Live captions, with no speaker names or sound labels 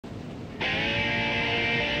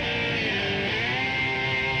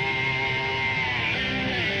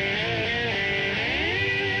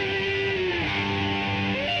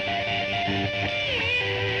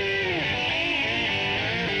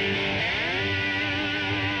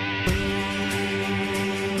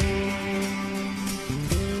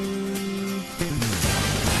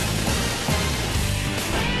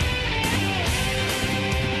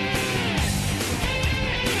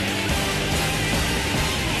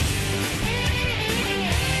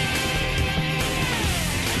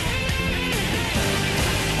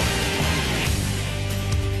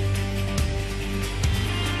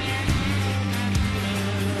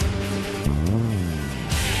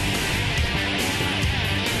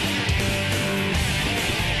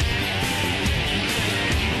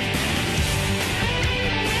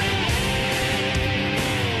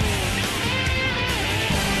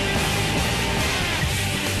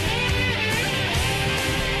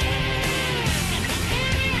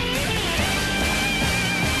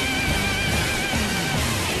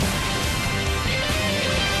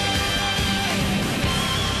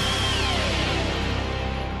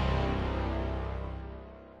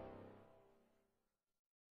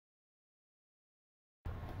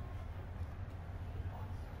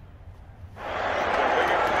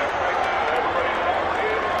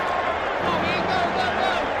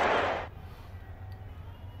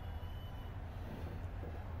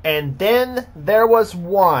And then there was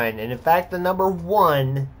one, and in fact the number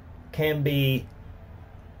one can be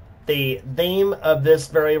the theme of this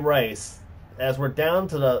very race. As we're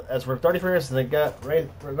 33 races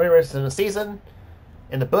in the season,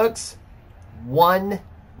 in the books, one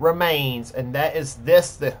remains, and that is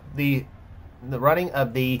the running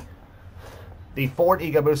of the Ford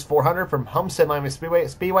EcoBoost 400 from Homestead Miami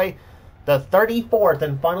Speedway, the 34th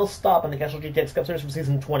and final stop on the Castrol GTX Cup Series for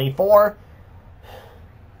season 24.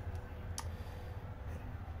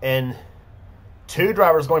 And two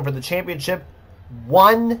drivers going for the championship.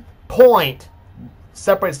 1 point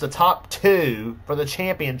separates the top two for the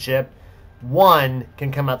championship. One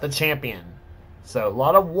can come out the champion. So a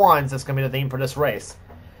lot of ones. That's going to be the theme for this race.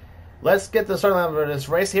 Let's get the starting line for this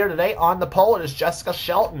race here today. On the pole, it is Jessica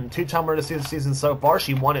Shelton, two-time winner this season so far.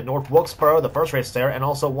 She won at North Wilkesboro, the first race there, and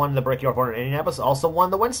also won the Brickyard 400 in Indianapolis. Also won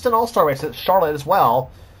the Winston All-Star race at Charlotte as well.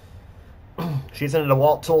 She's in the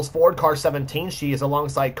DeWalt Tools Ford car 17. She is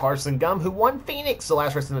alongside Carson Gum, who won Phoenix, the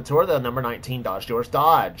last race in the tour, the number 19 Dodge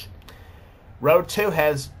Dodge. Row 2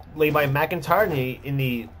 has Levi McIntyre in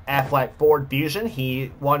the Aflac Ford Fusion.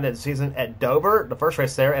 He won the season at Dover, the first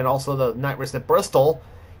race there, and also the night race at Bristol.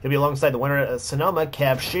 He'll be alongside the winner at Sonoma,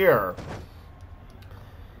 Kev Shearer.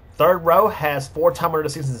 Third row has four-time winner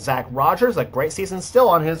this season, Zach Rogers. A great season still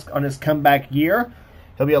on his comeback year.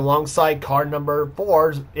 He'll be alongside car number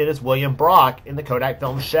 4. It is William Brock in the Kodak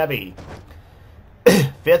Film Chevy.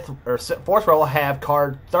 Fourth row will have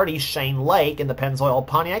car 30, Shane Lake in the Pennzoil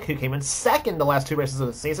Pontiac, who came in second the last two races of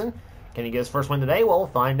the season. Can he get his first win today? Well, we'll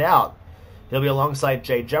find out. He'll be alongside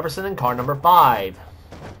Jay Jefferson in car number 5.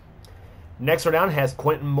 Next row down has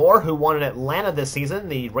Quentin Moore, who won in Atlanta this season,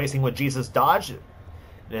 the Racing with Jesus Dodge. And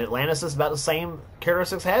Atlantis is about the same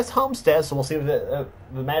characteristics as Homestead, so we'll see if the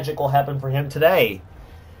magic will happen for him today.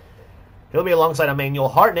 He'll be alongside Emmanuel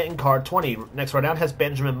Hartnett in car 20. Next row down has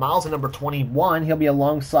Benjamin Miles in number 21. He'll be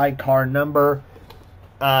alongside car number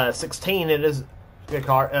 16. It is the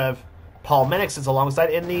car of Paul Minix. It's alongside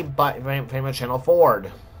in the famous Channel Ford.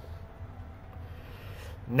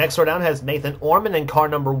 Next row down has Nathan Orman in car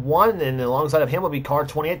number 1, and alongside of him will be car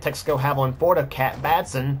 28, Texaco Haviland Ford of Cat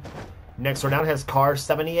Batson. Next row down has car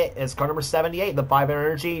 78, is car number 78, the 5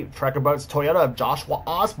 Energy Trekker Boats Toyota of Joshua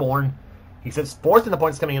Osborne. He sits 4th in the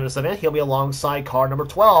points coming into this event. He'll be alongside car number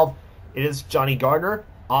 12. It is Johnny Gardner.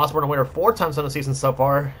 Osborne a winner 4 times on the season so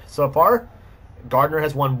far. Gardner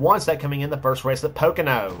has won once, that coming in the first race at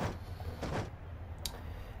Pocono.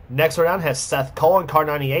 Next row down has Seth Cole in car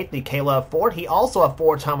 98, the Kayla Ford. He also a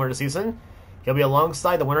 4-time winner this season. He'll be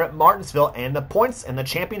alongside the winner at Martinsville, and the points and the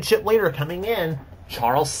championship leader coming in,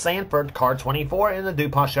 Charles Sanford, car 24 in the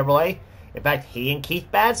DuPont Chevrolet. In fact, he and Keith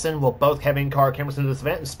Batson will both have in-car cameras in this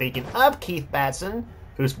event. And speaking of Keith Batson,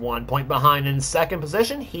 who's 1 point behind in second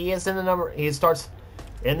position, he starts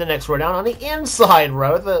in the next row down on the inside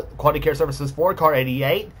row, the Quality Care Services Ford car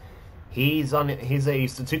 88. He's a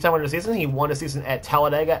 2-time winner this season. He won a season at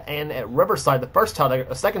Talladega and at Riverside,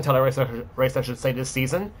 the second Talladega race I should say this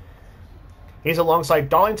season. He's alongside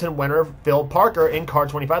Darlington winner Phil Parker in car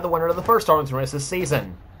 25, the winner of the first Darlington race this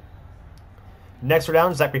season. Next row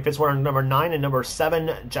down, Zachary Fitzwater in number 9 and number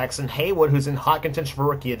 7, Jackson Haywood, who's in hot contention for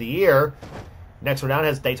Rookie of the Year. Next row down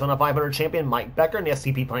has Daytona 500 champion Mike Becker in the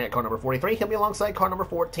STP Pontiac car number 43. He'll be alongside car number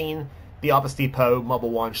 14, the Office Depot Mobile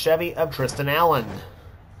One Chevy of Tristan Allen.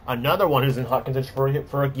 Another one who's in hot contention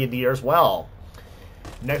for Rookie of the Year as well.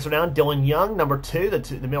 Next row down, Dylan Young, number 2,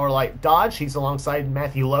 the Miller Lite Dodge. He's alongside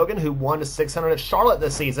Matthew Logan, who won the 600 at Charlotte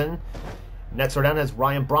this season. Next row down is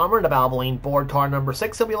Ryan Brommer in the Valvoline Ford car number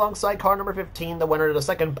 6. He'll be alongside car number 15, the winner of the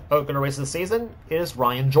second Pocono race of the season. It is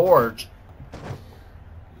Ryan George.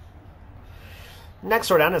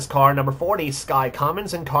 Next row down is car number 40, Sky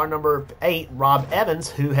Commons, and car number 8, Rob Evans,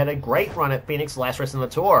 who had a great run at Phoenix last race in the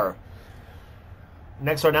tour.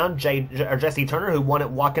 Next row down, Jesse Turner, who won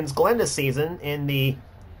at Watkins Glen this season in the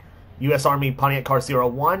U.S. Army Pontiac car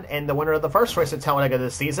 01, and the winner of the first race at Talladega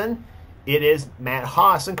this season. It is Matt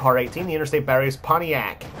Haas in car 18, the Interstate Batteries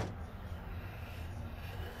Pontiac.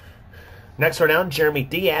 Next row down, Jeremy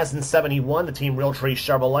Diaz in 71, the Team Realtree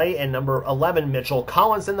Chevrolet, and number 11, Mitchell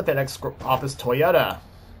Collins in the FedEx Office Toyota.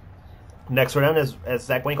 Next row down is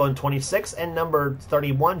Zach Winkle in 26, and number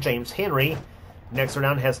 31, James Henry. Next row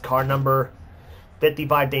down has car number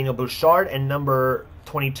 55, Daniel Bouchard, and number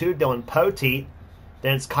 22, Dylan Poteet.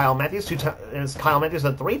 Then it's Kyle Matthews, a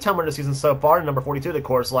 3-time winner this season so far, and number 42, the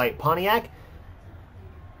Coors Light Pontiac.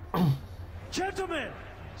 Gentlemen,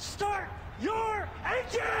 start your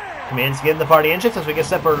engine! Commands getting the party engines as we get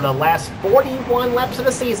set for the last 41 laps of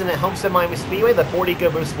the season at Homestead Miami Speedway, the Ford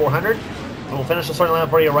EcoBoost 400. We'll finish the starting lineup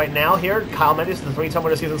for you right now here. Kyle Mendes, the 3-time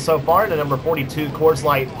winner of the season so far, the number 42 Coors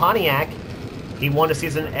Light Pontiac. He won the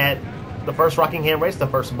season at the first Rockingham race, the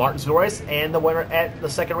first Martinsville race, and the winner at the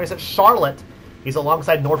second race at Charlotte. He's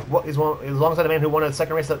alongside he's alongside the man who won the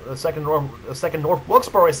second race at the second North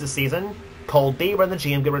Wilkesboro race this season, Cole Deaver in the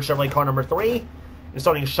GM Goodrich Chevrolet car number 3. And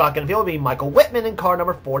starting shotgun field will be Michael Whitman in car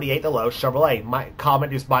number 48, the Lowe's Chevrolet. Kyle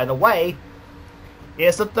Mendes, by the way,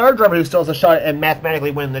 is the third driver who still has a shot at mathematically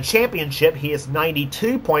winning the championship. He is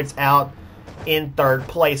 92 points out in third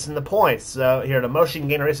place in the points. So here, the motion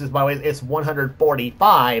gain races, by the way, it's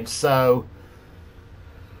 145. So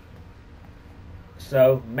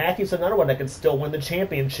Matthew's another one that can still win the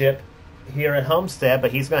championship here at Homestead,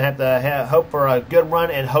 but he's going to have to hope for a good run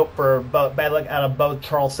and hope for bad luck out of both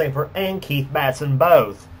Charles Sanford and Keith Batson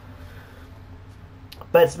both.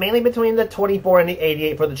 But it's mainly between the 24 and the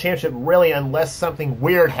 88 for the championship, really, unless something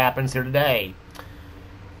weird happens here today.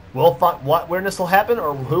 What weirdness will happen,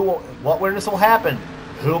 or what weirdness will happen?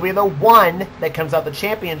 Who will be the one that comes out the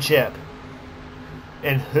championship?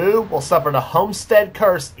 And who will suffer the Homestead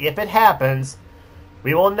curse if it happens?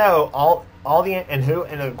 We will know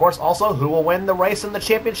and of course also who will win the race in the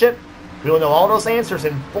championship. We will know all those answers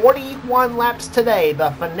in 41 laps today. The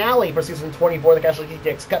finale for season 24 of the Castrol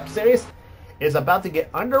GTX Cup Series is about to get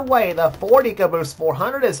underway. The Ford EcoBoost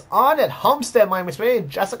 400 is on at Homestead, Miami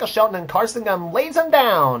Springs. Jessica Shelton and Carson Gunn lays them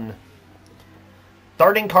down.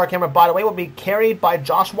 Third in-car camera, by the way, will be carried by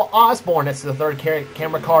Joshua Osborne. It's the third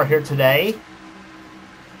camera car here today.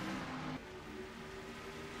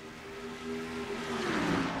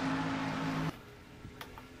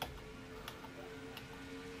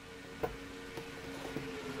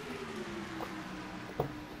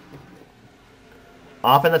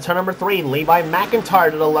 Off in the turn number 3, Levi McIntyre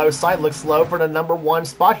to the low side. Looks low for the number 1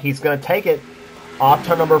 spot. He's going to take it. Off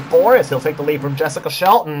turn number 4 as he'll take the lead from Jessica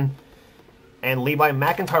Shelton. And Levi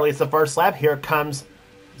McIntyre leads the first lap. Here comes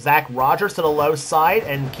Zach Rogers to the low side.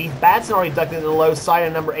 And Keith Batson already ducked into the low side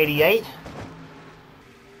in number 88.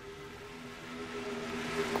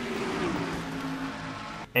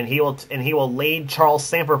 And he will lead Charles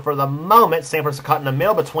Sanford for the moment. Sanford's caught in the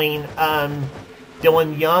middle between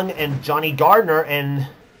Dylan Young and Johnny Gardner, and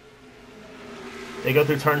they go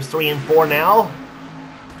through turns 3 and 4 now.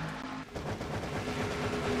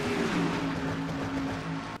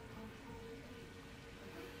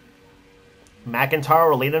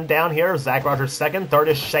 McIntyre will lead him down here. Zach Rogers second. Third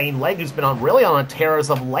is Shane Legg, who's been really on a tear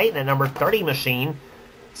as of late in that number 30 machine.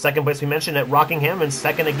 Second place we mentioned at Rockingham, and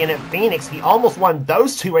second again at Phoenix. He almost won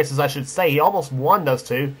those 2 races, I should say. He almost won those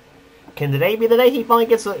 2. Can today be the day he finally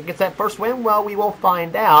gets that first win? Well, we will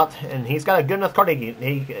find out. And he's got a good enough car.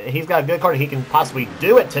 He's got a good car. He can possibly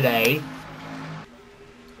do it today.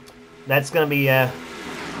 That's going to be a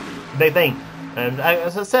big thing. And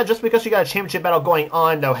as I said, just because you got a championship battle going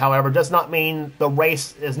on, though, however, does not mean the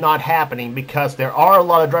race is not happening, because there are a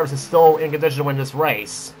lot of drivers that are still in condition to win this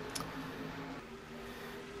race.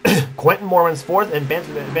 Quentin Moore runs 4th, and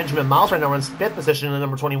Benjamin Miles right now runs 5th position in the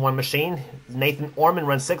number 21 machine. Nathan Orman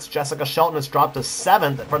runs 6th. Jessica Shelton has dropped to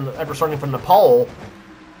 7th after starting from the pole.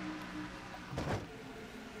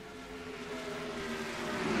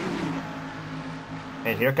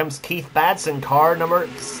 And here comes Keith Batson, car number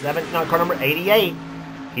 88.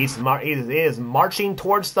 He is marching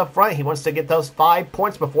towards the front. He wants to get those 5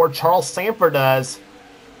 points before Charles Sanford does.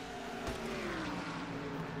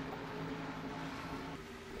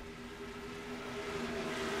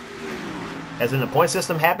 As in the point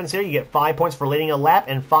system happens here, you get 5 points for leading a lap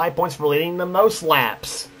and 5 points for leading the most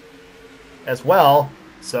laps as well.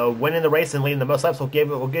 So winning the race and leading the most laps will get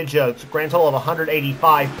you a grand total of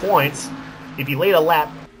 185 points. If you lead a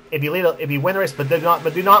lap, if you win the race but do not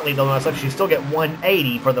lead the most laps, you still get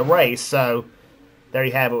 180 for the race. So there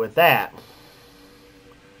you have it with that.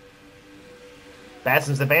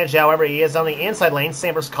 Batson's advantage, however, he is on the inside lane.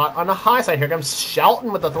 Sanford's caught on the high side. Here comes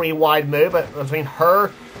Shelton with a 3-wide move between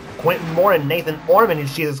her, Quentin Moore, and Nathan Orman, and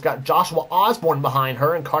she has got Joshua Osborne behind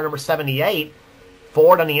her in car number 78.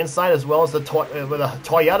 Ford on the inside, as well as with a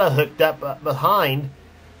Toyota hooked up behind.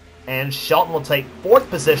 And Shelton will take 4th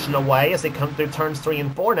position away as they come through turns 3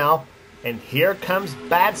 and 4 now. And here comes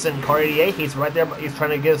Batson, car 88. He's right there. He's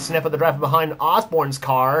trying to get a sniff of the driver behind Osborne's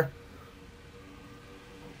car.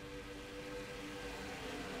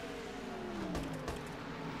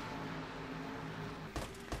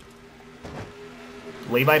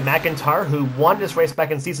 Levi McIntyre, who won this race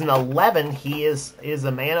back in season 11, he is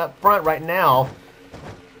the man up front right now.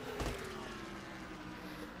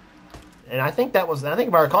 And I think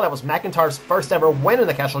if I recall, that was McIntyre's first ever win in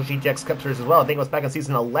the Castrol GTX Cup Series as well. I think it was back in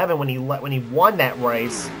season 11 when he won that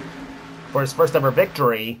race for his first ever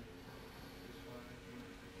victory.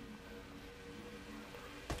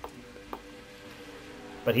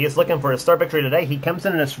 But he is looking for his third victory today. He comes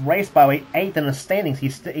in this race by 8th in the standings. He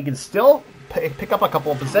can still pick up a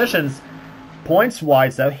couple of positions.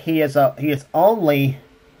 Points-wise, though, he is only...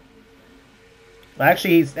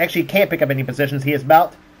 Actually, he can't pick up any positions. He's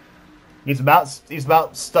about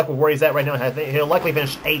stuck with where he's at right now. I think he'll likely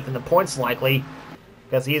finish 8th in the points, likely,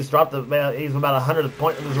 because he's dropped he's about 100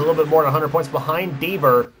 points. There's a little bit more than 100 points behind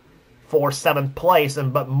Deaver for 7th place,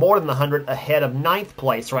 but more than 100 ahead of 9th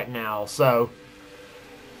place right now. So,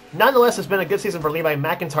 nonetheless, it's been a good season for Levi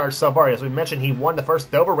McIntyre so far. As we mentioned, he won the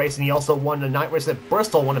first Dover race, and he also won the night race at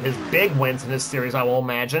Bristol, one of his big wins in this series, I will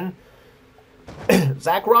imagine.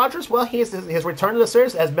 Zach Rogers, well, his return to the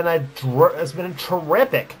series has been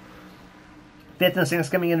terrific. 5th in the standings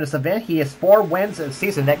coming into this event. He has 4 wins this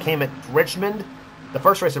season. That came at Richmond, the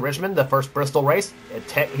first race at Richmond, the first Bristol race.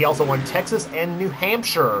 He also won Texas and New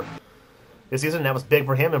Hampshire this season. That was big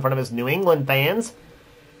for him in front of his New England fans.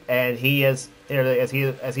 And he is, as he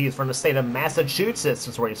is from the state of Massachusetts,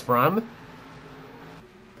 is where he's from.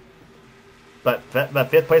 But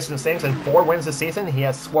 5th place in the standings and 4 wins this season. He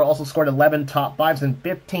has also scored 11 top 5s and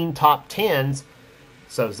 15 top 10s.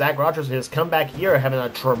 So Zach Rogers, his comeback year, having a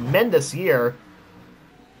tremendous year.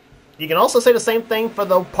 You can also say the same thing for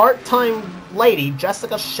the part-time lady,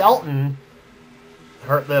 Jessica Shelton,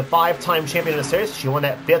 the 5-time champion of the series. She won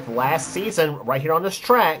that 5th last season right here on this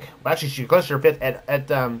track. Well, actually, she closed her 5th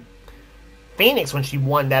at Phoenix when she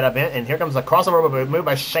won that event. And here comes a crossover move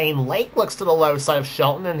by Shane Lake. Looks to the low side of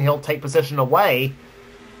Shelton, and he'll take position away.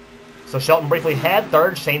 So Shelton briefly had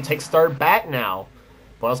 3rd. Shane takes 3rd back now.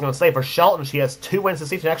 But I was going to say, for Shelton, she has 2 wins this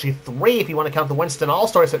season. Actually, 3 if you want to count the Winston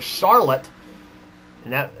All-Stars at Charlotte.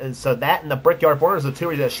 And so that and the Brickyard 400 is the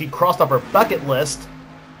 2 that she crossed off her bucket list.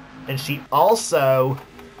 And she also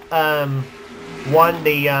won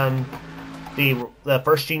the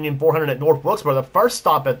first Union 400 at North Wilkesboro, the first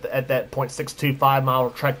stop at that .625 mile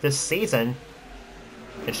track this season.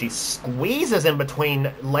 And she squeezes in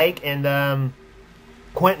between Lake and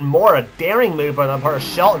Quentin Moore, a daring move on the part of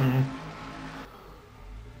Shelton.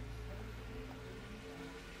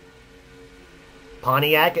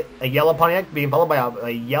 Pontiac, a yellow Pontiac being followed by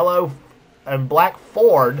a yellow and black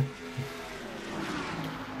Ford.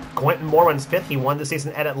 Quentin Moore wins 5th. He won the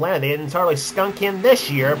season at Atlanta. They didn't entirely skunk him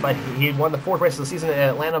this year, but he won the 4th race of the season at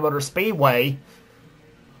Atlanta Motor Speedway.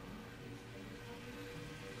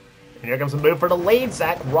 And here comes a move for the lead.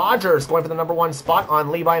 Zach Rogers going for the #1 spot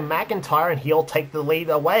on Levi McIntyre, and he'll take the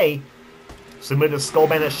lead away. So move to Skull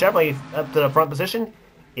Bandit Chevrolet up to the front position.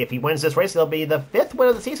 If he wins this race, it'll be the 5th win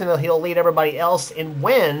of the season. He'll lead everybody else in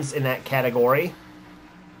wins in that category.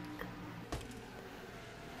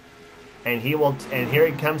 And here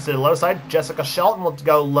he comes to the low side. Jessica Shelton will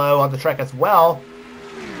go low on the track as well.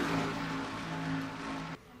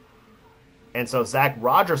 And so Zach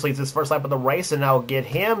Rogers leads his first lap of the race, and that'll get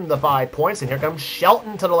him the 5 points. And here comes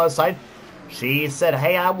Shelton to the low side. She said,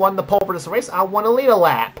 hey, I won the pole for this race. I want to lead a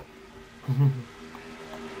lap.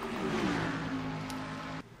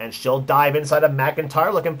 And she'll dive inside of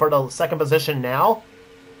McIntyre, looking for the 2nd position now.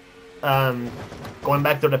 Going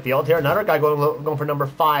back through the field here, another guy going for number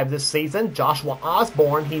 5 this season, Joshua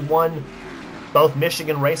Osborne. He won both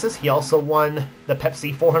Michigan races. He also won the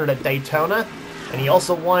Pepsi 400 at Daytona. And he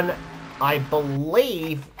also won, I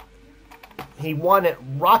believe, he won at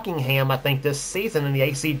Rockingham, I think, this season in the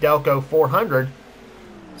AC Delco 400.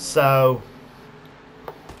 So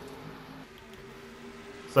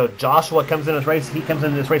Joshua comes in this race. He comes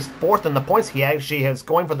in this race 4th in the points. He actually is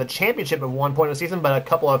going for the championship at one point in the season, but a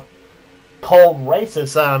couple of cold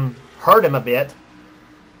races hurt him a bit.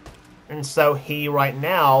 And so he right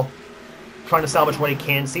now trying to salvage what he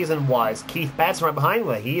can season-wise. Keith Batson right behind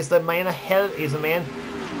him. He's the man ahead. He's the man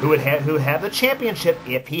who would have the championship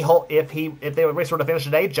if the race were to finish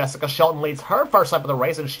today. Jessica Shelton leads her first lap of the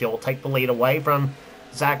race, and she'll take the lead away from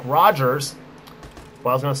Zach Rogers.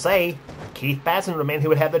 Well, I was going to say, Keith Batson, the man who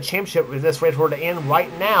would have the championship if this race were to end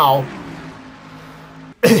right now.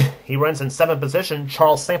 He runs in 7th position.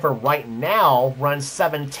 Charles Sanford right now runs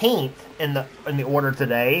 17th in the order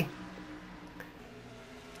today.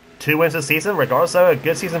 2 wins this season, regardless of a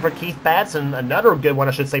good season for Keith Batson. Another good one,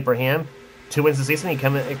 I should say, for him. 2 wins this season.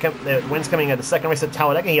 Wins coming at the 2nd race at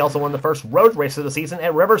Talladega. He also won the first road race of the season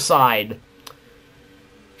at Riverside.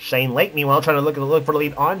 Shane Lake, meanwhile, trying to look for the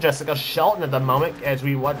lead on Jessica Shelton at the moment, as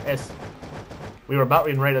we were about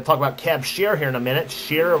getting ready to talk about Kev Shear here in a minute.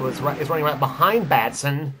 Shear is running right behind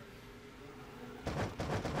Batson.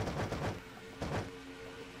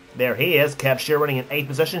 There he is, Kev Shear running in 8th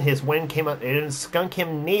position. His win came up, it didn't skunk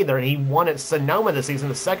him neither. He won at Sonoma this season,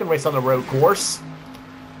 the 2nd race on the road course.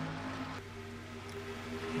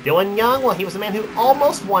 Dylan Young, well, he was the man who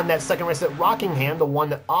almost won that second race at Rockingham, the one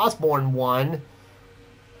that Osborne won.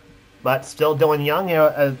 But still, Dylan Young, you know,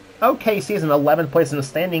 an okay season, 11th place in the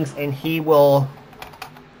standings, and he will.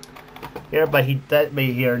 Here, but he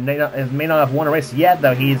may not have won a race yet,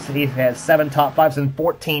 though. He has 7 top 5s and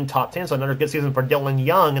 14 top 10s, so another good season for Dylan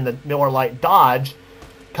Young in the Miller Lite Dodge.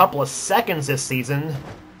 Couple of seconds this season,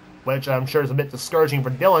 which I'm sure is a bit discouraging for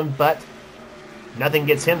Dylan, but nothing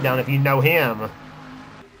gets him down if you know him.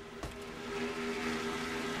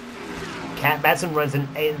 Cat Batson runs in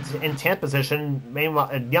 10th position.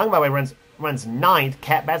 Meanwhile, Young, by the way, runs 9th.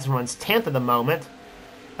 Cat Batson runs 10th at the moment.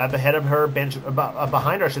 Up ahead of her,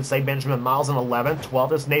 behind her, I should say, Benjamin Miles in 11th.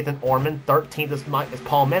 12th is Nathan Orman. 13th is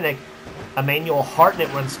Paul Minnick. Emmanuel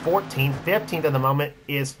Hartnett runs 14th. 15th at the moment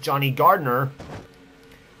is Johnny Gardner.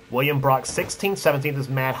 William Brock 16th. 17th is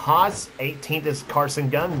Matt Haas. 18th is Carson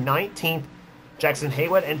Gunn. 19th, Jackson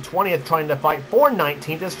Haywood. And 20th, trying to fight for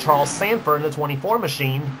 19th, is Charles Sanford in the 24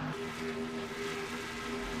 machine.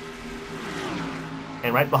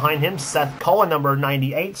 And right behind him, Seth Cullen, number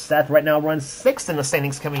 98. Seth right now runs 6th in the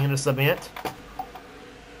standings coming into this event.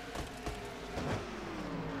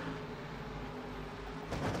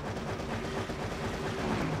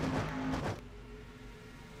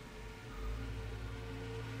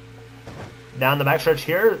 Down the backstretch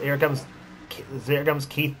here comes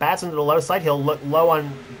Keith Batson to the low side. He'll look low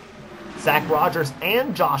on Zach Rogers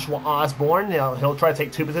and Joshua Osborne. He'll try to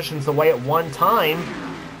take 2 positions away at one time.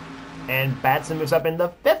 And Batson moves up in the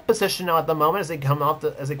 5th position now at the moment as they come to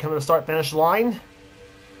the start-finish line.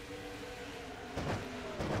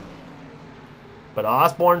 But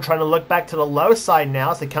Osborne trying to look back to the low side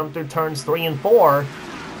now as they come through turns 3 and 4.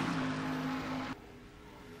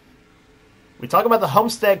 We talked about the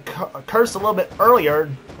Homestead curse a little bit earlier.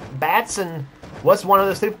 Batson was one of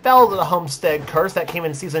those who fell to the Homestead curse. That came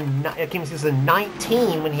in season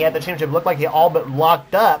 19 when he had the championship. It looked like he all but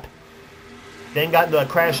locked up. Then got into a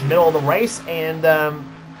crash in the middle of the race and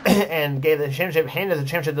gave the championship, handed the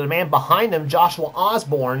championship to the man behind him, Joshua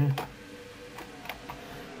Osborne,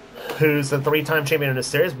 who's the 3-time champion in the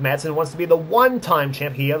series. Madsen wants to be the 1-time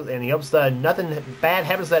champ, and he hopes that nothing bad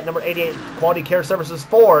happens to that number 88 Quality Care Services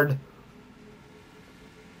Ford.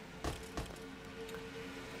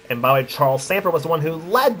 And by the way, Charles Sanford was the one who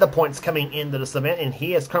led the points coming into this event, and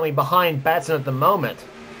he is currently behind Batson at the moment.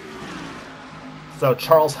 So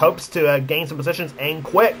Charles hopes to gain some positions and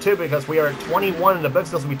quick, too, because we are at 21 in the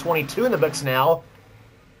books. This will be 22 in the books now.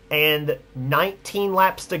 And 19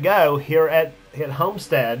 laps to go here at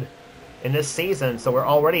Homestead in this season. So we're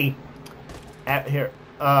already at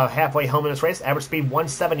halfway home in this race. Average speed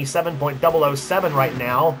 177.007 right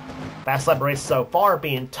now. Fast lap race so far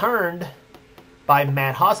being turned by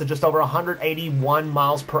Matt Haas at just over 181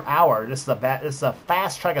 miles per hour. This is a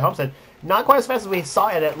fast track at Homestead. Not quite as fast as we saw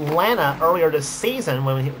at Atlanta earlier this season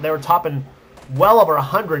when they were topping well over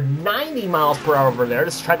 190 miles per hour over there.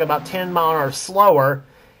 This is track about 10 miles an hour slower,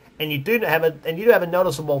 and you do have a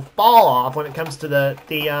noticeable fall off when it comes to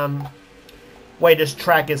the way this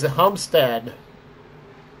track is at Homestead.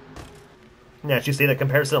 Now, as you see the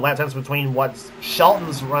comparison of lap times between what's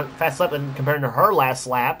Shelton's fast lap and comparing to her last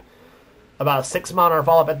lap. About a 6 mile an hour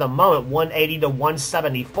fall off at the moment, 180 to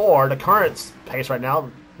 174. The current pace right now,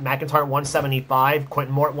 McIntyre at 175,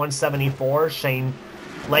 Quentin Moore at 174, Shane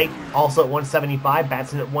Lake also at 175,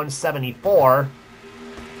 Batson at 174.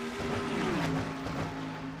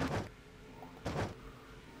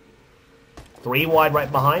 Three wide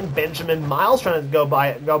right behind. Benjamin Miles trying to go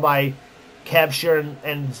by Kev Sheeran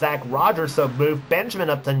and Zach Rogers, so move Benjamin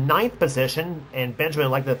up to 9th position, and Benjamin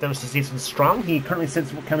would like to finish the season strong. He currently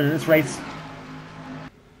sits coming in this race.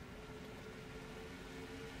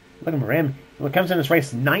 Looking for him. When it comes in this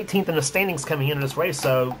race, 19th in the standings coming into this race,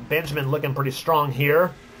 so Benjamin looking pretty strong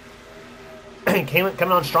here. Coming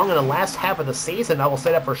on strong in the last half of the season, I will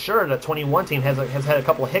say that for sure. The 21 team has had a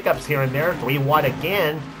couple of hiccups here and there. 3 wide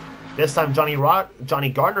again. This time Johnny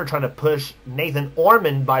Gardner trying to push Nathan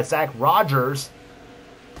Orman by Zach Rogers.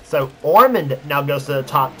 So Orman now goes to the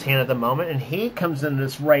top 10 at the moment, and he comes in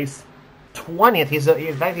this race 20th.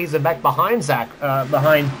 He's back behind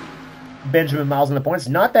behind Benjamin Miles in the points.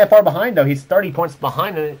 Not that far behind, though. He's 30 points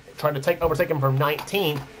behind and trying to overtake him from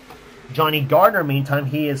 19th. Johnny Gardner, meantime,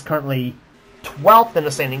 he is currently 12th in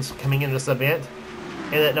the standings coming into this event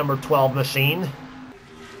in that number 12 machine.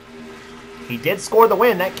 He did score the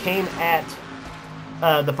win. That came at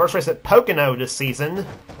the first race at Pocono this season.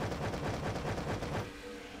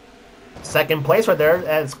 Second place right there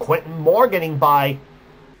as Quentin Moore getting by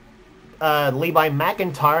Levi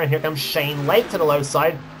McIntyre. And here comes Shane Lake to the low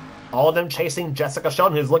side. All of them chasing Jessica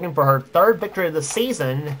Shelton, who's looking for her 3rd victory of the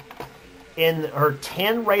season. in her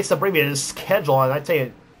 10 race abbreviated schedule, and I tell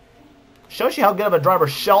you, shows you how good of a driver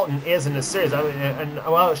Shelton is in this series. I mean, and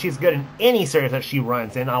well, she's good in any series that she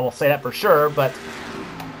runs in. I will say that for sure. But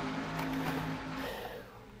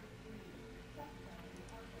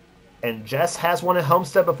and Jess has won at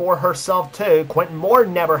Homestead before herself too. Quentin Moore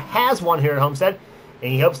never has won here at Homestead,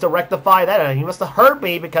 and he hopes to rectify that. And he must have heard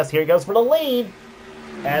me, because here he goes for the lead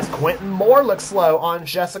as Quentin Moore looks slow on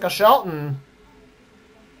Jessica Shelton.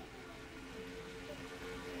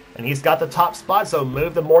 And he's got the top spot, so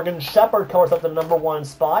move the Morgan Shepherd covers up the number 1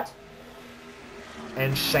 spot.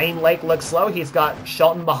 And Shane Lake looks slow. He's got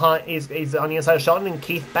Shelton behind. He's on the inside of Shelton, and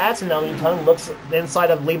Keith Batson now meantime looks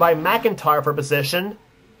inside of Levi McIntyre for position.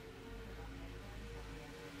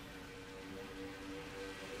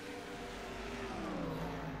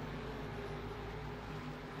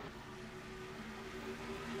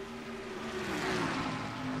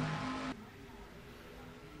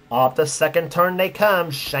 Off the second turn they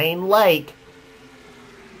come. Shane Lake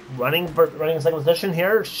running in second position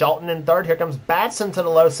here. Shelton in third. Here comes Batson to the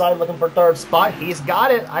low side looking for third spot. He's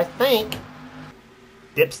got it, I think.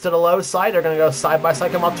 Dips to the low side. They're going to go side by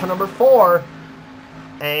side, come off turn number 4.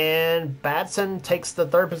 And Batson takes the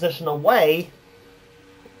third position away.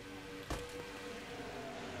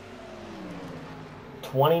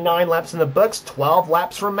 29 laps in the books. 12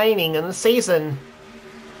 laps remaining in the season.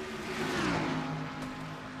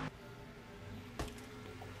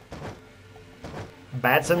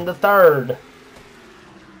 Batson the third.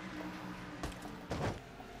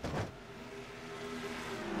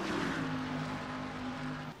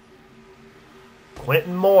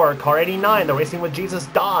 Quentin Moore, car 89, the Racing with Jesus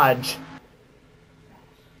Dodge.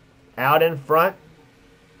 Out in front,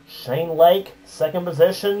 Shane Lake, second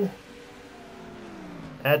position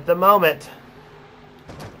at the moment.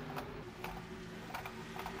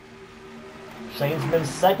 Shane's been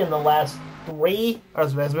second the last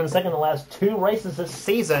has been second the last 2 races this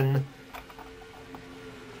season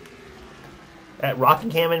at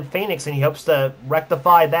Rockingham and Phoenix, and he hopes to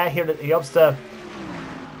rectify that here. He hopes to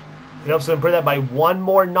improve that by 1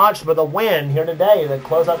 more notch with a win here today to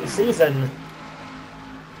close out the season.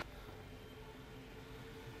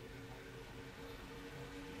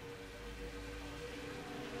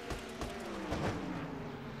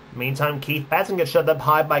 Meantime, Keith Batson gets shoved up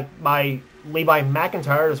high by Levi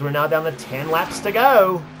McIntyre as we're now down to 10 laps to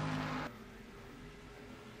go.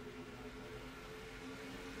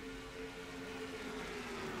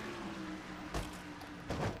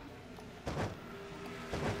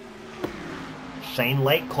 Shane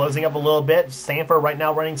Lake closing up a little bit. Sanford right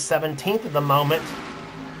now running 17th at the moment.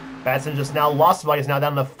 Batson just now lost, but he's now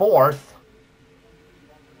down to 4th.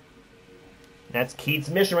 That's Keith's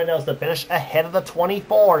mission right now, is to finish ahead of the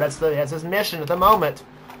 24. That's his mission at the moment.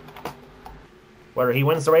 Whether he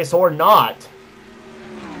wins the race or not.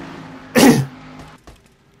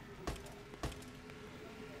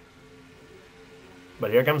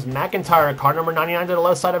 But here comes McIntyre, car number 99 to the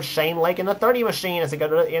low side of Shane Lake in the 30 machine as they go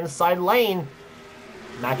to the inside lane.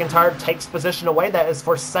 McIntyre takes position away. That is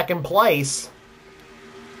for second place.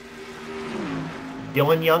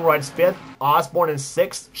 Dylan Young rides 5th, Osborne in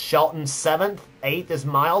 6th, Shelton 7th, 8th is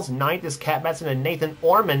Miles, 9th is Cat Batson, and Nathan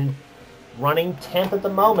Ormond running 10th at the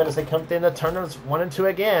moment as they come into turners 1 and 2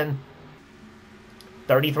 again.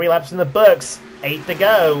 33 laps in the books, 8 to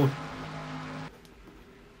go.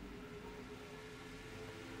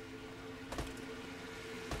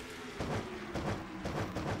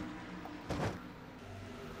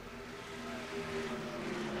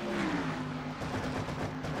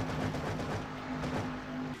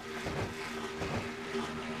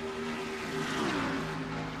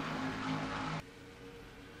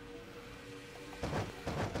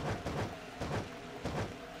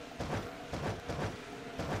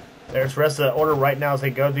 There's the rest of the order right now as they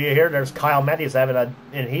go through here. There's Kyle Matthews and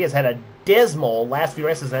he has had a dismal last few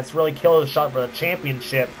races, and that's really killed his shot for the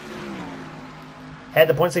championship. Had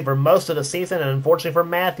the points lead for most of the season, and unfortunately for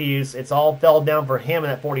Matthews, it's all fell down for him in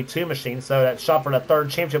that 42 machine, so that shot for the 3rd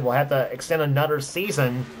championship will have to extend another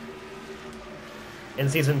season in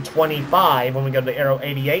season 25 when we go to the Aero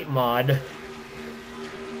 88 mod.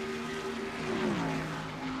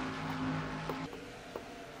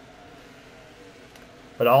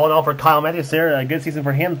 But all in all for Kyle Matthews here, a good season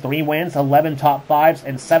for him. 3 wins, 11 top 5s,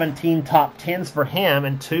 and 17 top 10s for him,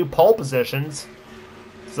 and 2 pole positions.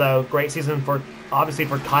 So, great season obviously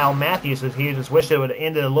for Kyle Matthews, as he just wished it would have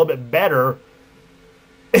ended a little bit better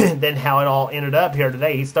than how it all ended up here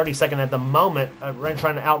today. He's 32nd at the moment, trying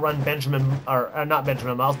to outrun not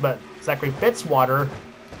Benjamin Miles, but Zachary Fitzwater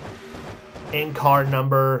in car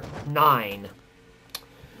number 9.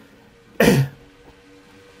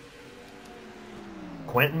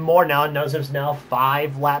 Quentin Moore now knows there's now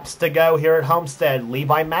 5 laps to go here at Homestead.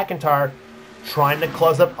 Levi McIntyre trying to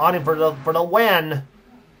close up on him for the win.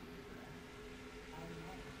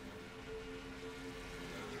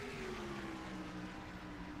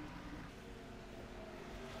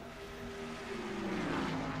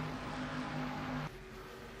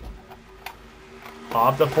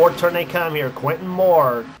 Off the 4th turn they come here. Quentin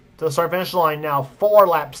Moore to the start-finish line now. 4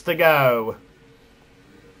 laps to go.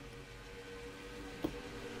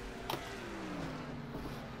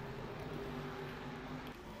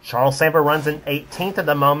 Charles Sanford runs in 18th at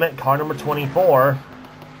the moment, car number 24.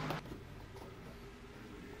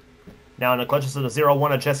 Now in the clutches of the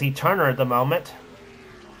 0-1 of Jesse Turner at the moment.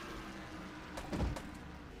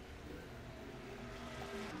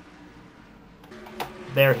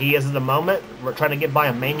 There he is at the moment. We're trying to get by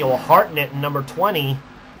Emmanuel Hartnett in number 20.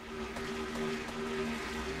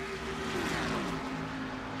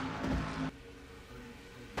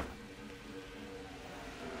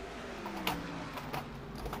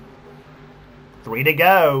 Three to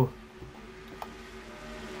go.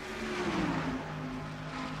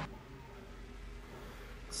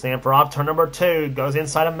 Sanford off turn number 2. Goes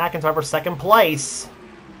inside of McIntyre for 2nd place.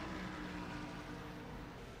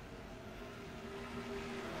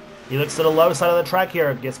 He looks to the low side of the track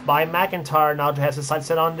here. Gets by McIntyre. Now has his sights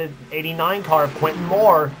set on the 89 car of Quentin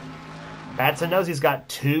Moore. Batson knows he's got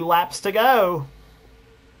 2 laps to go.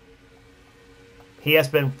 He has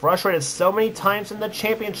been frustrated so many times in the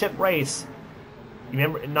championship race. You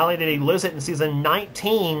remember, not only did he lose it in season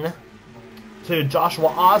 19 to Joshua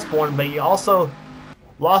Osborne, but he also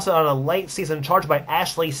lost it on a late season charge by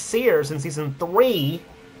Ashley Sears in season 3.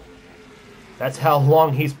 That's how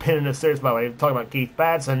long he's been in the series, by the way. We're talking about Keith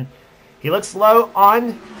Batson. He looks low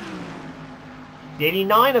on the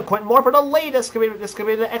 89 of Quentin Moore for the lead. This could be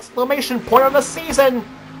the exclamation point of the season.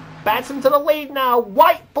 Batson to the lead now.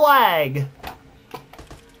 White flag.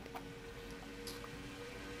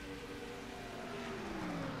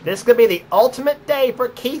 This could be the ultimate day for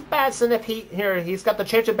Keith Batson if he's got the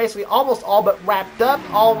championship basically almost all but wrapped up.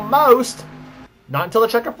 Almost. Not until the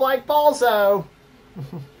checker flag falls, though.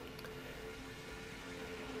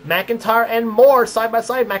 McIntyre and Moore side by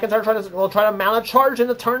side. McIntyre will try to mount a charge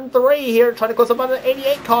into turn 3 here, trying to close up on the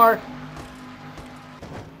 88 car.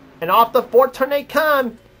 And off the 4th turn they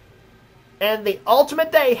come. And the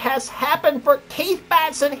ultimate day has happened for Keith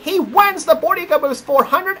Batson. He wins the Ford EcoBoost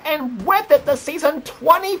 400 and with it the season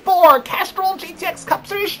 24 Castrol GTX Cup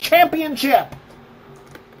Series Championship.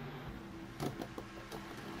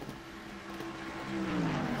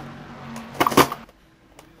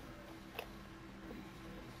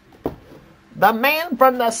 The man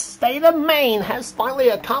from the state of Maine has finally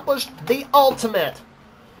accomplished the ultimate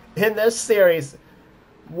in this series.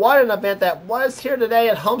 What an event that was here today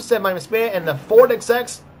at Homestead Miami Speedway, and the Ford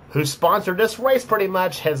execs who sponsored this race pretty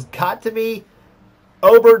much has got to be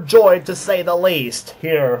overjoyed to say the least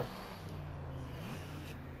here.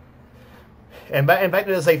 And in fact,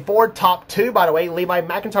 it is a Ford top 2, by the way. Levi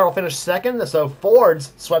McIntyre will finish 2nd, so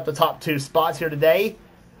Ford's swept the top 2 spots here today.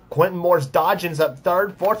 Quentin Moore's Dodge ends up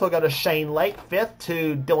 3rd. 4th will go to Shane Lake. 5th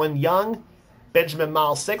to Dylan Young. Benjamin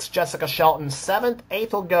Miles 6th. Jessica Shelton 7th.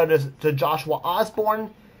 8th will go to Joshua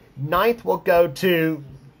Osborne. 9th will go to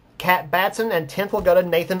Kat Batson. And 10th will go to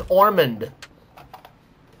Nathan Ormond.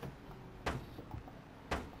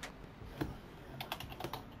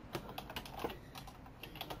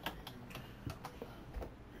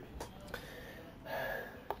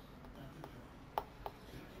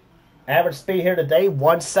 Average speed here today,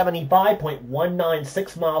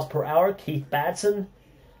 175.196 miles per hour. Keith Batson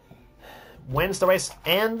wins the race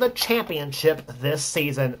and the championship this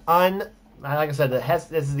season. Like I said,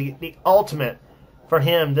 this is the ultimate for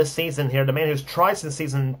him this season here. The man who's tried since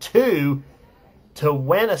season 2 to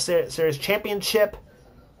win a series championship,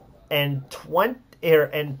 and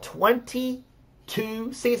 22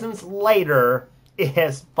 seasons later,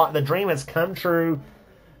 the dream has come true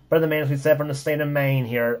for the man, as we said, from the state of Maine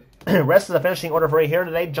here. Rest of the finishing order for here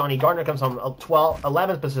today. Johnny Gardner comes from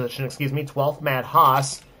 11th position, 12th, Matt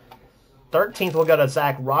Haas. 13th will go to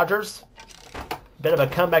Zach Rogers. Bit of a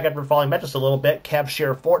comeback after falling back just a little bit. Kev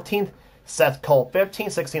Shear 14th. Seth Cole 15th.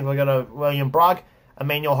 16th will go to William Brogg.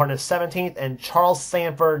 Emmanuel Harnett 17th. And Charles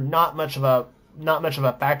Sanford, not much of a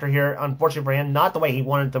factor here. Unfortunately for him, not the way he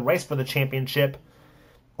wanted to race for the championship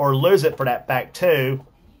or lose it for that fact too.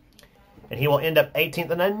 And he will end up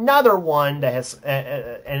 18th in another one that has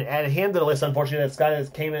and added him to the list. Unfortunately, this guy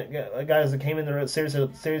that came in the series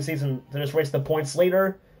season to just race the points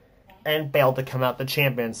leader and failed to come out the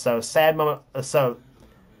champion. So sad moment. So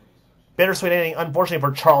bittersweet ending, unfortunately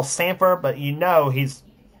for Charles Sanford, but you know he's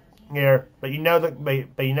here, but you know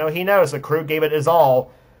he knows the crew gave it his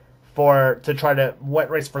all to try to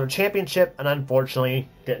race for the championship, and unfortunately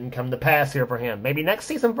didn't come to pass here for him. Maybe next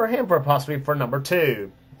season for him, possibly for number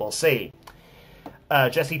 2. We'll see.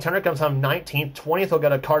 Jesse Turner comes home 19th. 20th will go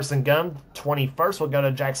to Carson Gum. 21st will go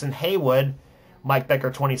to Jackson Haywood. Mike Becker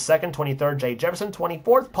 22nd. 23rd, Jay Jefferson.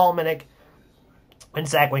 24th, Paul Minnick. And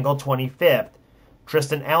Zach Winkle 25th.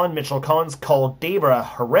 Tristan Allen, Mitchell Collins, Cole Deaver, a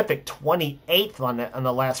horrific 28th on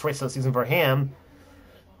the last race of the season for him.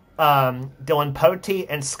 Dylan Potee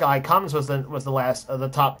and Sky Commons was the last of the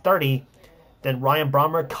top 30. Then Ryan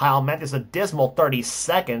Brommer, Kyle Matthews, a dismal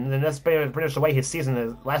 32nd. And that's pretty much the way his season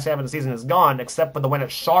is. Last half of the season is gone, except for the win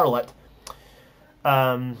at Charlotte.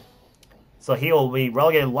 So he will be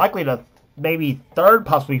relegated likely to maybe 3rd,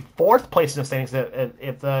 possibly 4th place in the standings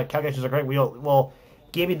if the calculations are correct. We'll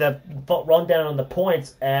give you the rundown on the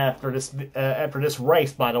points after this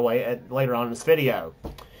race, by the way, later on in this video.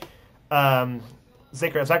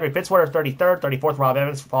 Zachary Fitzwater, 33rd. 34th, Rob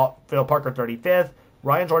Evans. Phil Parker, 35th.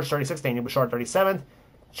 Ryan George, 36th. Daniel Bouchard, 37th.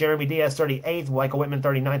 Jeremy Diaz, 38th. Michael Whitman,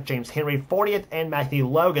 39th. James Henry, 40th. And Matthew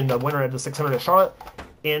Logan, the winner of the 600 at Charlotte,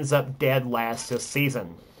 ends up dead last this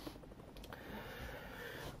season.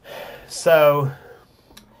 So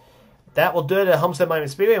that will do it at Homestead Miami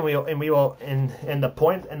Speedway, and we will in the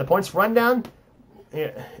points rundown,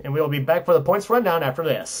 and we will be back for the points rundown after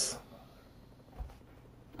this.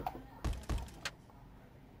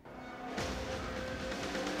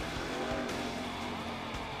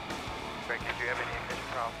 Do you have any ignition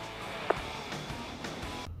problems?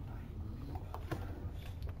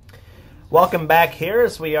 Welcome back here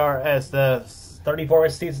as the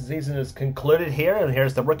 34th season is concluded here, and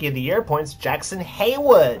here's the Rookie of the Year points. Jackson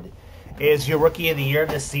Haywood is your Rookie of the Year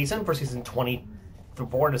this season for season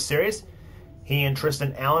 24 in the series. He and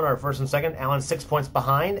Tristan Allen are 1st and 2nd. Allen 6 points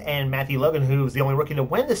behind, and Matthew Logan, who's the only rookie to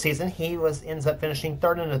win this season, ends up finishing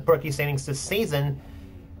 3rd in the rookie standings this season.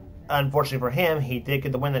 Unfortunately for him, he did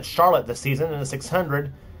get the win at Charlotte this season in the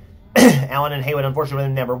 600. Allen and Haywood, unfortunately,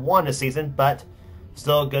 never won this season, but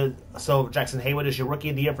still good. So Jackson Haywood is your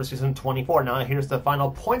Rookie of the Year for season 24. Now here's the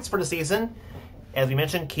final points for the season. As we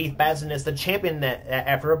mentioned, Keith Batson is the champion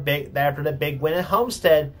after the big win at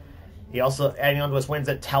Homestead. He also adding on to his wins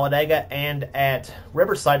at Talladega and at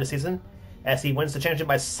Riverside this season, as he wins the championship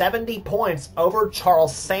by 70 points over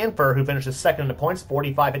Charles Sanford, who finishes 2nd in the points,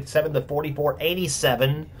 45-57 to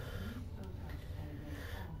 44-87.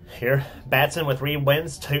 Here, Batson with 3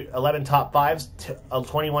 wins, 11 top 5s,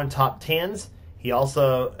 21 top 10s. He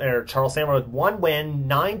also, Charles Sanford with 1 win,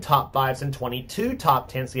 9 top 5s, and 22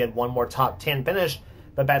 top 10s. So he had 1 more top 10 finish,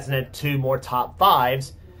 but Batson had 2 more top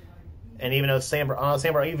 5s. And even though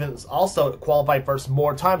Sanford even also qualified first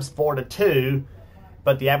more times, 4-2,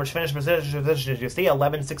 but the average finish position, as you see,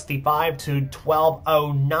 1165 to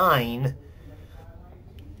 1209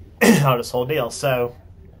 out of this whole deal. So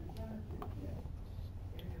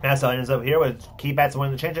that's how it ends up here with Keith Batson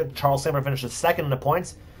winning the championship. Charles Sanford finishes 2nd in the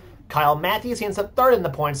points. Kyle Matthews, he ends up 3rd in the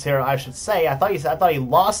points here, I should say. I thought he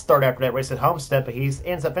lost 3rd after that race at Homestead, but he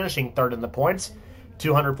ends up finishing 3rd in the points.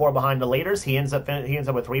 204 behind the leaders. He ends up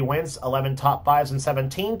with 3 wins, 11 top 5s, and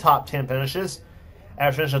 17 top 10 finishes.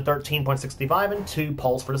 Average finish of 13.65 and 2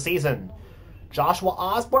 poles for the season. Joshua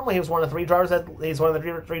Osborne, well, he was one of the 3 drivers. He's one of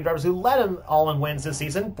the 3 drivers who led him all in wins this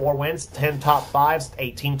season. 4 wins, 10 top 5s,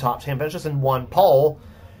 18 top 10 finishes, and 1 pole.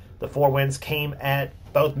 The 4 wins came at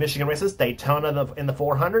both Michigan races, Daytona in the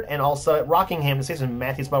 400, and also at Rockingham this season.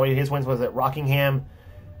 Matthews, by the way, his wins was at Rockingham,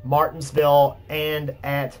 Martinsville, and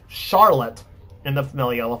at Charlotte in the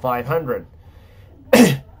Familia 500.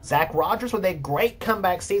 Zach Rogers with a great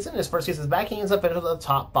comeback season. His first season's back. He ends up finishing with the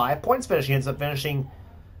top 5 points finish. He ends up finishing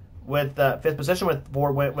with 5th position with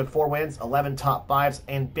 4 wins, 11 top 5s,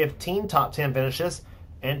 and 15 top 10 finishes,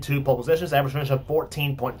 and 2 pole positions. Average finish of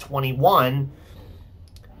 14.21.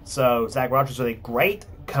 So Zach Rogers with a great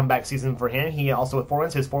comeback season for him. He also with 4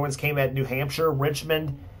 wins. His 4 wins came at New Hampshire,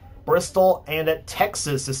 Richmond, Bristol, and at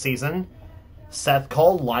Texas this season. Seth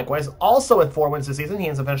Cole, likewise, also with 4 wins this season. He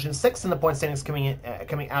ends up finishing 6th in the point standings coming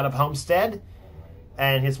out of Homestead.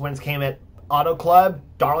 And his wins came at Auto Club,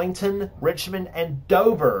 Darlington, Richmond, and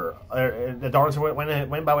Dover. The Darlington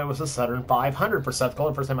win by way was the Southern 500 for Seth Cole.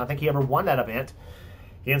 The first time I think he ever won that event.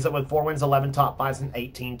 He ends up with 4 wins, 11 top 5s, and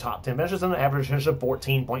 18 top 10 finishes, and an average finish of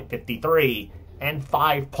 14.53. And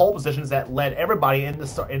 5 pole positions that led everybody in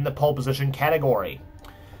the pole position category.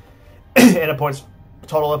 And a points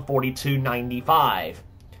total of 42.95.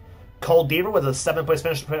 Cole Deaver with a 7th place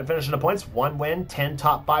finish in the points, 1 win, 10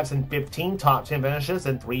 top 5s, and 15 top 10 finishes,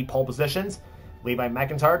 and 3 pole positions. Levi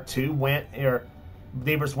McIntyre, 2 win.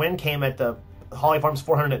 Deaver's win came at the Holly Farms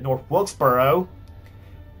 400 at North Wilkesboro.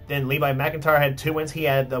 Then Levi McIntyre had 2 wins. He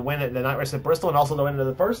had the win at the night race at Bristol and also the win of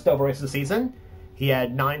the first Dover race of the season. He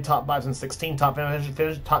had 9 top 5s and 16 top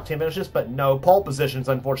 10 finishes, but no pole positions,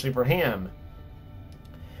 unfortunately for him.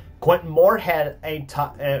 Quentin Moore had a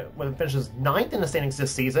top, finishes 9th in the standings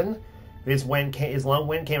this season. His lone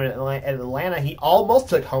win came at Atlanta. He almost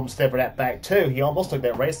took Homestead for that fact, too. He almost took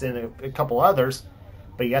that race in a couple others.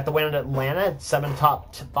 But he got the win in Atlanta, 7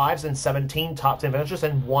 top 5s and 17 top 10 finishes,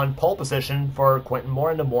 and 1 pole position for Quentin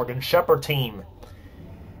Moore and the Morgan Shepherd team.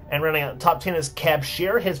 And running out top 10 is Kev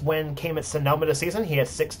Shear. His win came at Sonoma this season. He had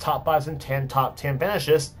 6 top 5s and 10 top 10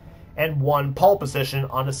 finishes, and 1 pole position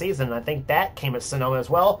on the season. And I think that came at Sonoma as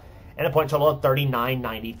well, and a point total of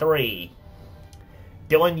 39.93.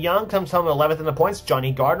 Dylan Young comes home 11th in the points.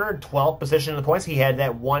 Johnny Gardner, 12th position in the points. He had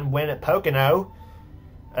that 1 win at Pocono,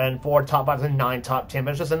 and 4 top 5s and 9 top 10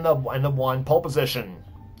 finishes, and the 1 pole position.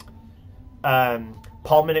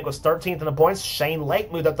 Paul Minnick was 13th in the points. Shane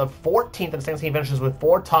Lake moved up to 14th in the standings. He finishes with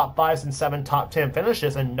 4 top 5s and 7 top 10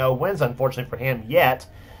 finishes, and no wins, unfortunately, for him yet.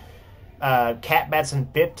 Cat Batson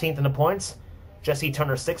 15th in the points. Jesse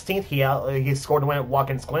Turner 16th. He scored a win at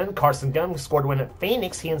Watkins Glen. Carson Gunn scored a win at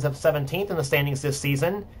Phoenix. He ends up 17th in the standings this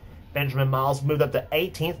season. Benjamin Miles moved up to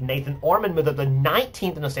 18th. Nathan Orman moved up to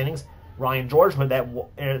 19th in the standings. Ryan George, with that,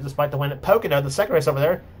 despite the win at Pocono, the second race over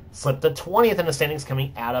there, slipped to 20th in the standings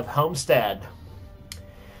coming out of Homestead.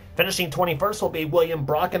 Finishing 21st will be William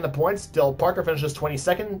Brock in the points. Dill Parker finishes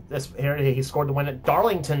 22nd. He scored the win at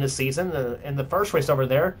Darlington this season in the first race over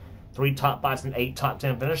there. 3 top 5s and 8 top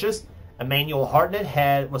 10 finishes. Emmanuel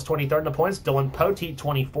Hartnett was 23rd in the points. Dylan Poteet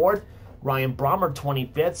 24th. Ryan Brommer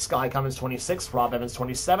 25th. Sky Cummins 26th. Rob Evans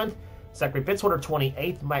 27th. Zachary Fitzwater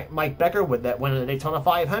 28th. Mike Becker, with that win in the Daytona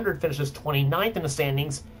 500, finishes 29th in the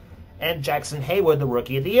standings. And Jackson Haywood, the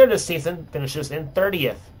Rookie of the Year this season, finishes in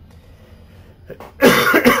 30th.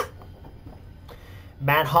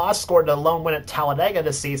 Matt Haas scored a lone win at Talladega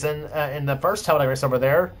this season in the first Talladega race over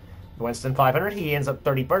there. The Winston 500. He ends up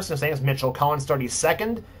 31st in the standings. Mitchell Collins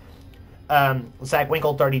 32nd. Zach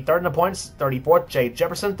Winkle 33rd in the points. 34th, Jay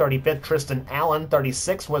Jefferson. 35th, Tristan Allen.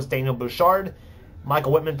 36th was Daniel Bouchard.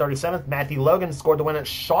 Michael Whitman 37th. Matthew Logan scored the win at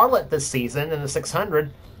Charlotte this season in the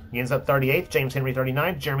 600. He ends up 38th. James Henry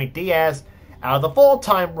 39th. Jeremy Diaz, out of the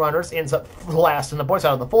full-time runners, ends up last in the points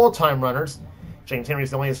out of the full-time runners. James Henry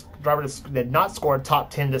is the only driver that did not score a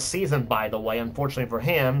top 10 this season, by the way, unfortunately for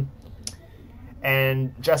him.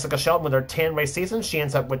 And Jessica Shelton, with her 10-race season, she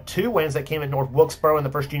ends up with 2 wins that came at North Wilkesboro in the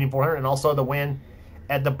first Union 400, and also the win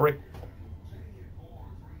at the Brick.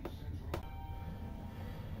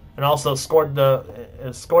 And also scored the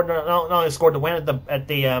win at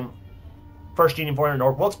the first Union 400 in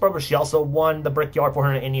North Wilkesboro, but she also won the Brickyard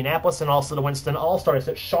 400 in Indianapolis, and also the Winston All-Stars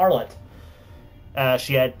at Charlotte.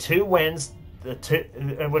 She had 2 wins,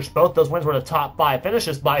 in which both those wins were the top 5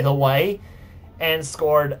 finishes, by the way, and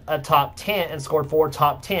scored a top 10 and scored 4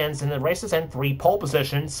 top 10s in the races and 3 pole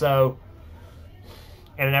positions. So,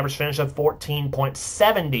 and an average finish of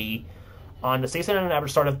 14.70 on the season, and an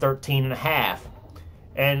average start of 13.5.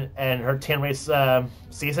 And her 10-race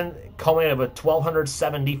season culminated with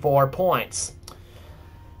 1,274 points.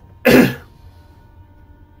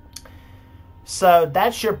 So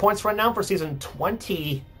that's your points right now for season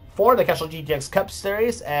 24 of the Castrol GTX Cup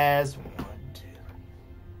Series. As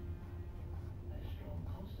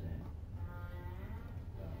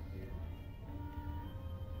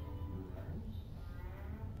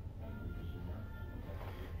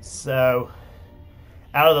so,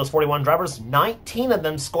 out of those 41 drivers, 19 of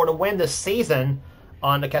them scored a win this season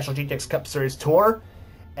on the Castrol GTX Cup Series Tour.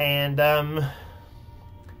 And a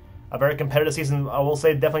very competitive season, I will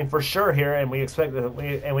say, definitely for sure here. And we expect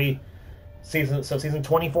season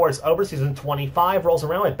 24 is over. Season 25 rolls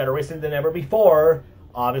around with better racing than ever before,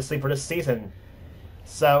 obviously, for this season.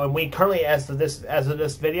 So, and we currently, as of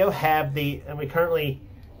this video, have the, and we currently,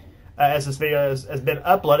 as this video has been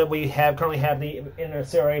uploaded, we currently have the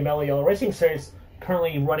NNSCRA Mellow Yellow Racing Series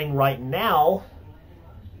currently running right now.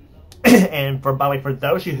 And by the way, for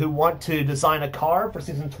those of you who want to design a car for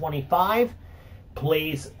season 25,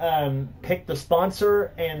 please pick the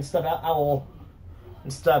sponsor and stuff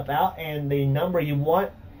out, and the number you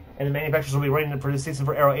want, and the manufacturers will be running for this season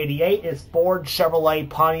for Aero 88 is Ford, Chevrolet,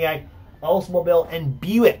 Pontiac, Oldsmobile, and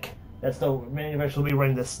Buick. That's the manufacturers will be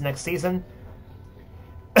running this next season.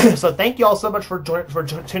 So thank you all so much for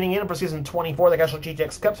tuning in for season 24 of the Castrol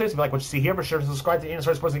GTX Cup Series. If you like what you see here, be sure to subscribe to the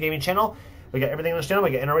NNSCRA Sports and Gaming channel. We got everything on this channel.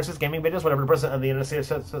 We got races, gaming videos, whatever the president of the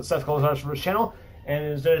NNSCRA sets calls for this channel.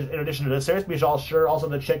 And in addition to this series, be sure also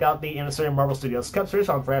to check out the NNSCRA Marvel Studios Cup Series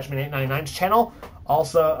on Frashman899's channel.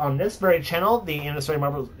 Also on this very channel, the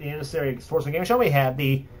NNSCRA Sports and Gaming channel, we have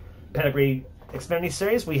the Pedigree Xfinity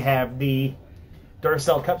Series, we have the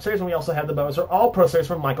Duracell Cup Series, and we also have the Bowser All-Pro Series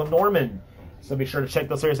from Michael Norman. So be sure to check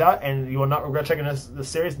those series out, and you will not regret checking this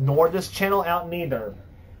series nor this channel out neither.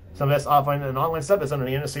 Some of this offline and online stuff is under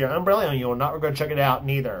the NNSCRA umbrella, and you will not regret checking it out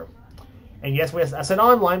neither. And yes, I said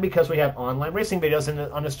online because we have online racing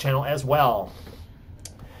videos on this channel as well.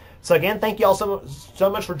 So again, thank you all so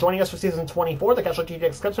much for joining us for Season 24, the Castrol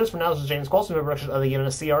GTX Cup Series. For now, this is James Colson, the director of the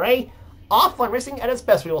NNSCRA. Offline racing at its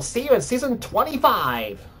best. We will see you in Season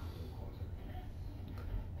 25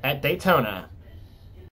 at Daytona.